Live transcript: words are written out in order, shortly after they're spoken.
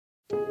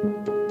I'm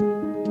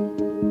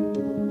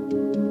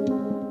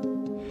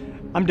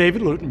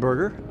David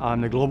Luttenberger.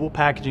 I'm the Global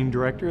Packaging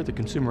Director at the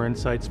consumer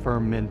insights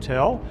firm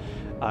Mintel.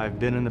 I've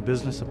been in the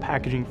business of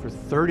packaging for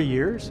 30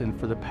 years, and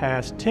for the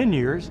past 10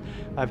 years,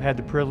 I've had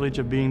the privilege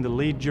of being the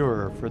lead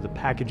juror for the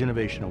Package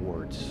Innovation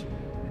Awards.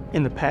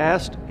 In the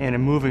past, and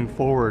in moving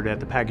forward at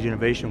the Package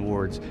Innovation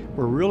Awards,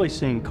 we're really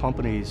seeing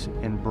companies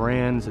and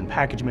brands and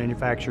package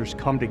manufacturers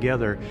come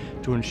together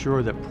to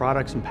ensure that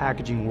products and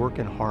packaging work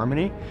in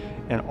harmony,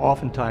 and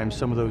oftentimes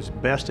some of those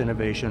best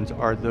innovations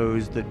are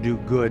those that do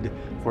good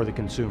for the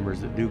consumers,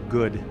 that do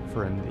good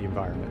for the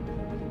environment.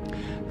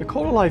 The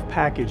Cola Life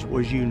package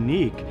was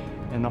unique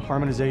in the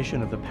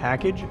harmonization of the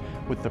package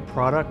with the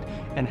product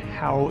and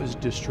how it was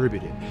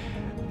distributed.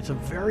 It's a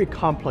very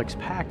complex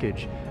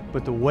package,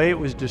 but the way it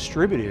was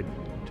distributed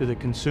to the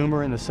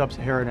consumer in the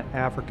sub-Saharan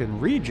African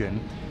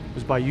region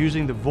was by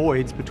using the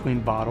voids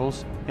between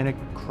bottles and a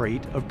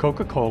crate of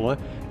Coca-Cola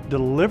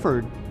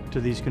delivered to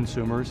these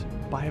consumers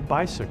by a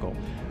bicycle.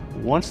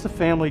 Once the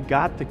family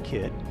got the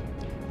kit,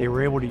 they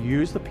were able to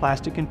use the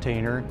plastic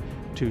container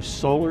to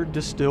solar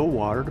distill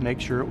water to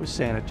make sure it was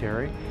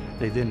sanitary.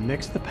 They then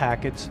mixed the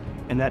packets,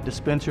 and that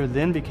dispenser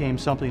then became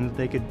something that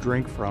they could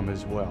drink from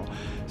as well.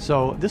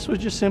 So this was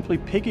just simply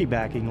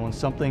piggybacking on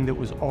something that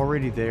was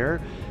already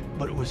there,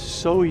 but it was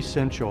so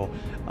essential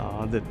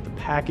that the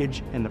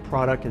package and the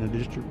product and the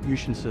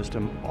distribution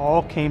system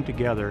all came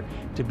together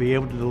to be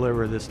able to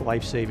deliver this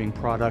life-saving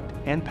product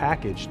and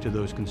package to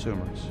those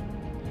consumers.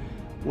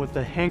 With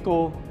the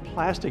Henkel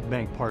Plastic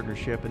Bank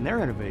partnership and their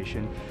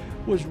innovation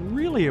was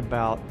really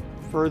about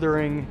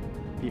furthering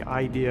the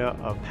idea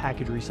of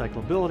package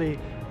recyclability,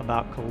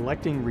 about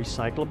collecting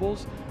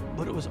recyclables,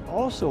 but it was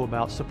also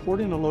about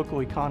supporting the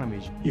local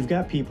economies. You've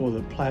got people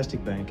that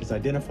Plastic Bank has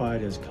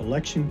identified as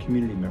collection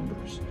community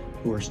members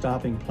who are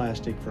stopping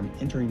plastic from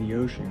entering the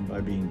ocean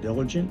by being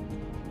diligent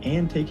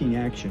and taking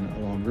action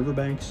along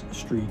riverbanks,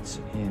 streets,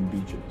 and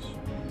beaches.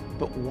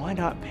 But why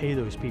not pay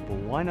those people?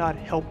 Why not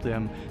help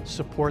them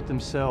support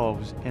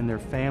themselves and their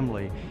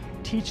family?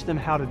 Teach them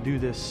how to do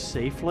this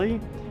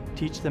safely,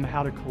 teach them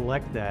how to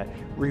collect that,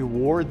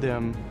 reward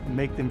them,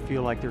 make them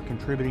feel like they're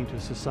contributing to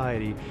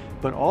society,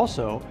 but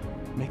also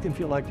make them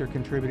feel like they're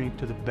contributing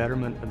to the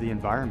betterment of the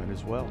environment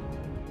as well.